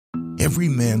Every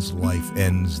man's life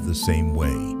ends the same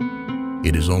way.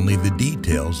 It is only the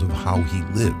details of how he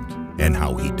lived and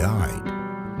how he died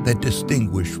that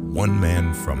distinguish one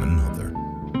man from another.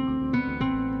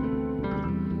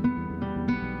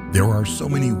 There are so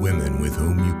many women with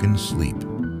whom you can sleep,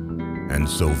 and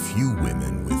so few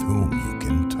women with whom you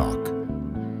can talk.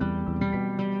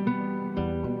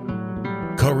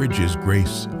 Courage is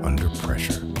grace under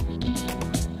pressure.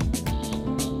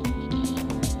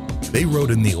 They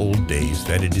wrote in the old days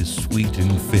that it is sweet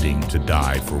and fitting to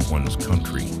die for one's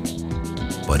country.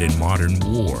 But in modern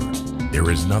war, there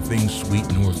is nothing sweet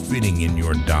nor fitting in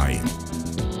your dying.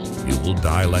 You will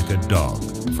die like a dog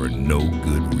for no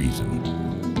good reason.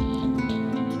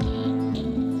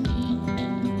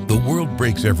 The world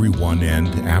breaks everyone, and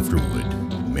afterward,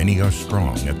 many are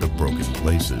strong at the broken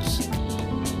places.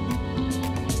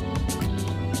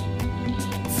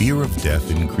 Fear of death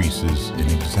increases in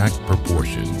exact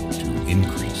proportion to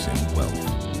increase in wealth.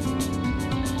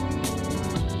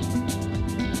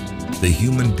 The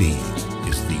human being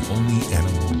is the only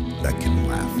animal that can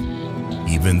laugh,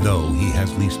 even though he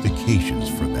has least occasions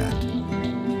for that.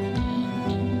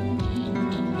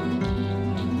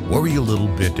 Worry a little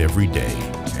bit every day,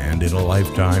 and in a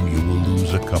lifetime you will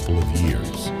lose a couple of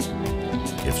years.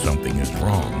 If something is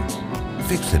wrong,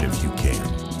 fix it if you can.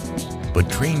 But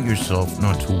train yourself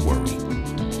not to worry.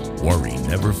 Worry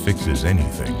never fixes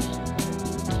anything.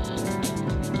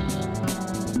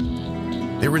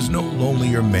 There is no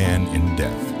lonelier man in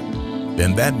death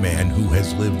than that man who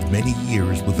has lived many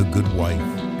years with a good wife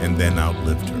and then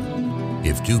outlived her.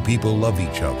 If two people love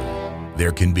each other,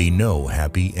 there can be no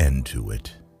happy end to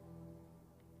it.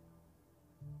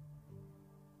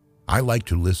 I like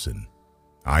to listen.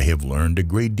 I have learned a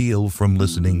great deal from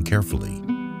listening carefully.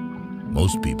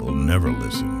 Most people never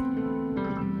listen.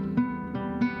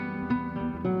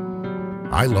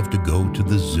 I love to go to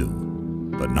the zoo,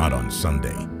 but not on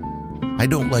Sunday. I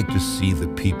don't like to see the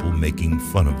people making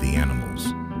fun of the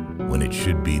animals when it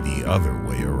should be the other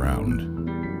way around.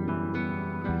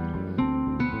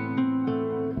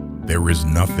 There is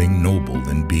nothing noble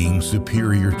in being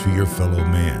superior to your fellow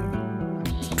man.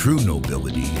 True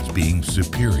nobility is being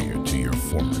superior to your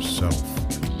former self.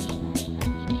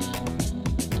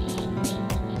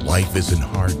 Life isn't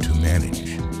hard to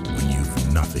manage when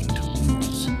you've nothing to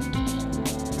lose.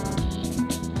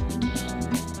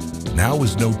 Now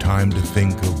is no time to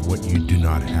think of what you do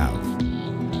not have.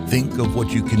 Think of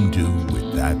what you can do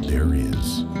with that there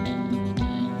is.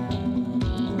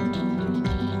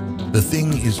 The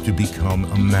thing is to become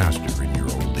a master in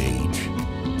your old age,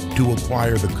 to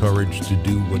acquire the courage to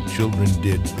do what children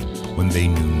did when they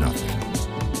knew nothing.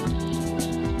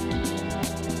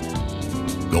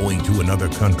 Going to another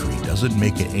country doesn't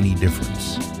make any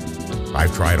difference.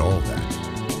 I've tried all that.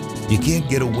 You can't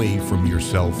get away from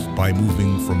yourself by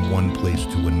moving from one place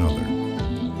to another.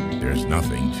 There's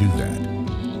nothing to that.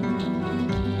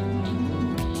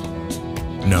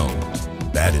 No,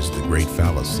 that is the great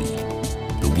fallacy,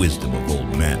 the wisdom of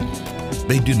old men.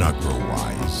 They do not grow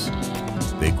wise.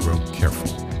 They grow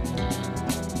careful.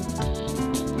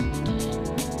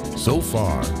 So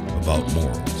far about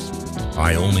morals.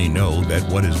 I only know that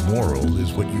what is moral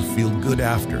is what you feel good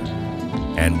after,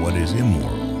 and what is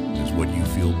immoral is what you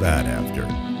feel bad after.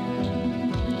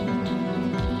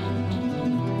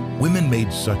 Women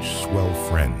made such swell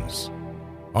friends,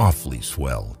 awfully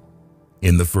swell.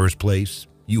 In the first place,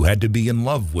 you had to be in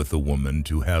love with a woman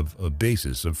to have a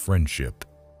basis of friendship.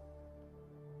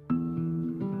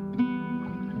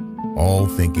 All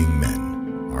thinking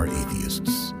men are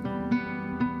atheists.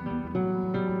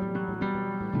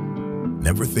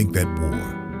 Never think that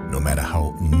war, no matter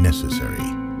how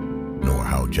necessary, nor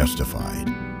how justified,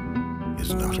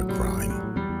 is not a crime.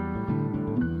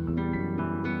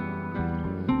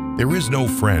 There is no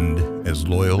friend as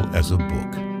loyal as a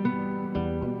book.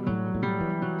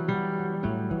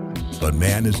 But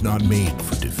man is not made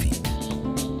for defeat.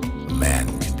 A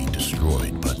man can be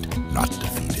destroyed, but not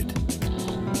defeated.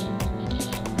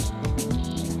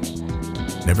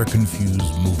 Never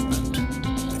confuse movement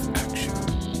with action.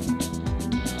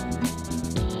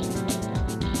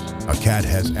 A cat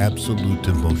has absolute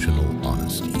emotional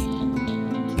honesty.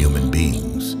 Human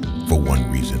beings, for one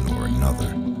reason or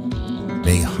another,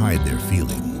 may hide their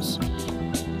feelings,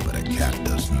 but a cat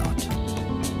does not.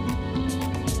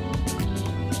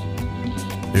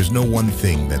 There's no one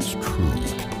thing that's true.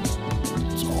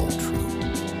 It's all true.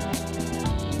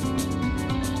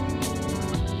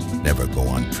 Never go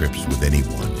on trips with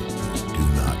anyone you do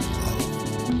not love.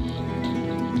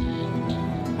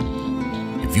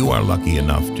 If you are lucky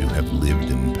enough to have lived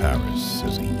in Paris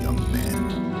as a young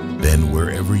man, then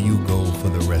wherever you go for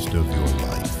the rest of your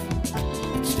life,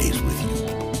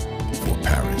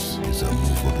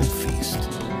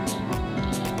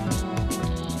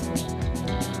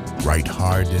 Write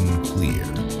hard and clear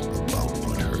about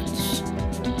what hurts.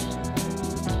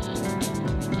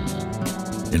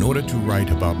 In order to write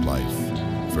about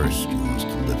life, first you must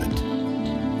live it.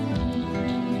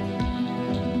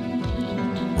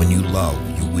 When you love,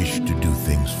 you wish to do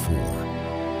things for.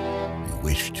 You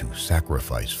wish to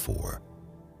sacrifice for.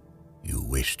 You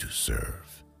wish to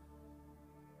serve.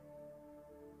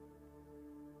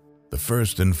 The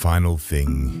first and final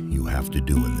thing you have to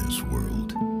do in this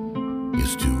world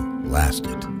is to last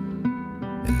it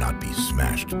and not be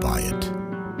smashed by it.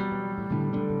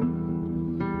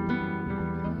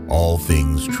 All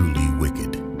things truly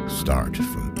wicked start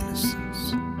from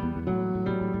innocence.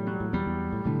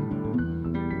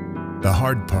 The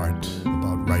hard part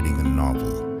about writing a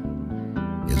novel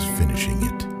is finishing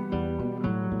it.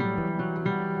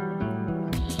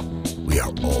 We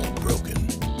are all broken.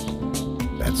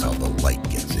 That's how the light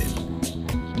gets in.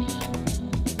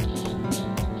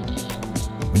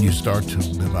 When you start to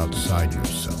live outside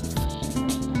yourself,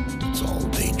 it's all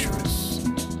dangerous.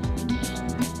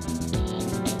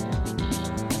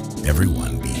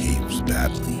 Everyone behaves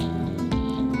badly,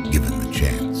 given the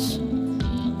chance.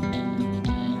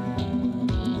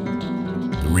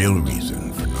 The real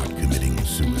reason for not committing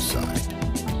suicide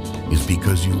is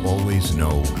because you always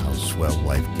know how swell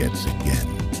life gets again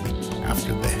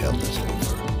after the hell is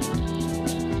over.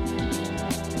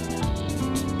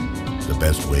 The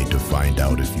best way to find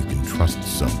out if you can trust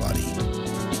somebody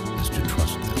is to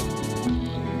trust them.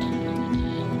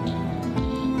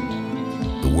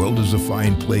 The world is a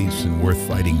fine place and worth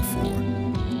fighting for,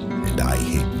 and I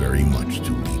hate very much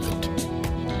to leave it.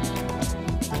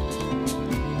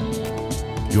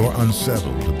 You're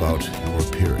unsettled about your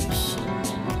appearance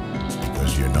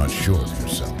because you're not sure of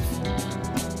yourself.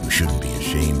 You shouldn't be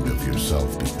ashamed of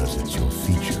yourself because it's your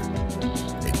feature,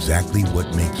 exactly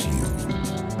what makes you.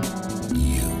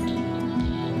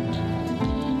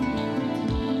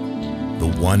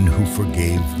 The one who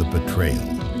forgave the betrayal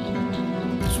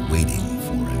is waiting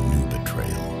for a new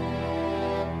betrayal.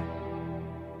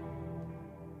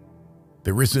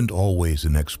 There isn't always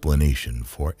an explanation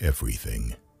for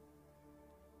everything.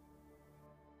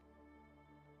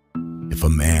 If a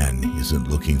man isn't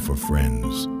looking for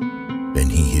friends, then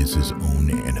he is his own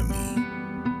enemy.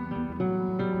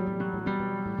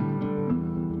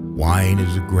 Wine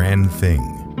is a grand thing.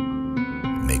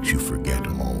 It makes you forget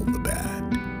all the bad.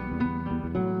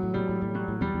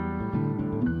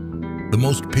 The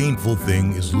most painful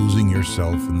thing is losing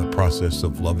yourself in the process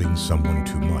of loving someone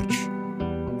too much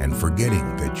and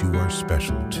forgetting that you are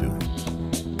special too.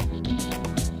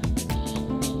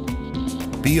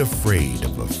 Be afraid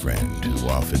of a friend who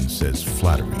often says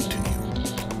flattery to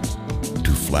you.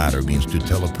 To flatter means to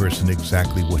tell a person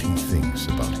exactly what he thinks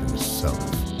about himself.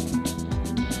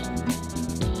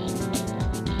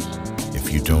 If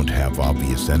you don't have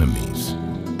obvious enemies,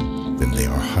 then they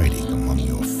are hiding among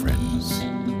your friends.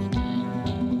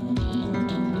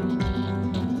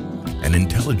 An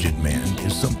intelligent man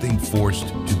is something forced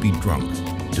to be drunk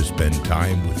to spend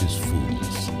time with his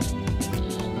fools.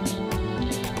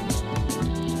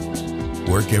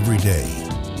 Work every day,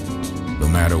 no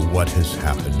matter what has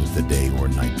happened the day or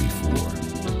night before.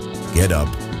 Get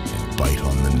up and bite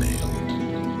on the nail.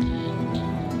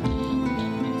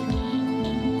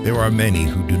 There are many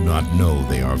who do not know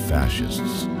they are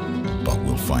fascists, but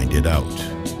will find it out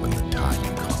when the time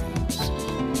comes.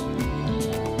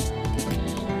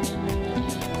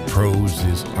 Prose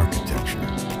is architecture,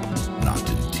 not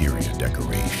interior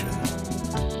decoration.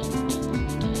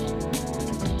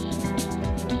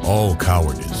 All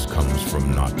cowardice comes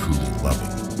from not truly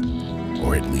loving,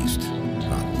 or at least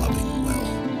not loving well.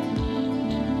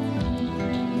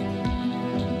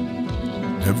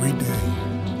 Every day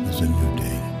is a new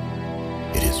day.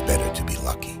 It is better to be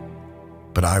lucky,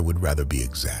 but I would rather be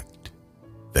exact.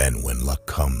 Then when luck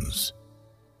comes,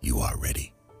 you are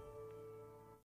ready.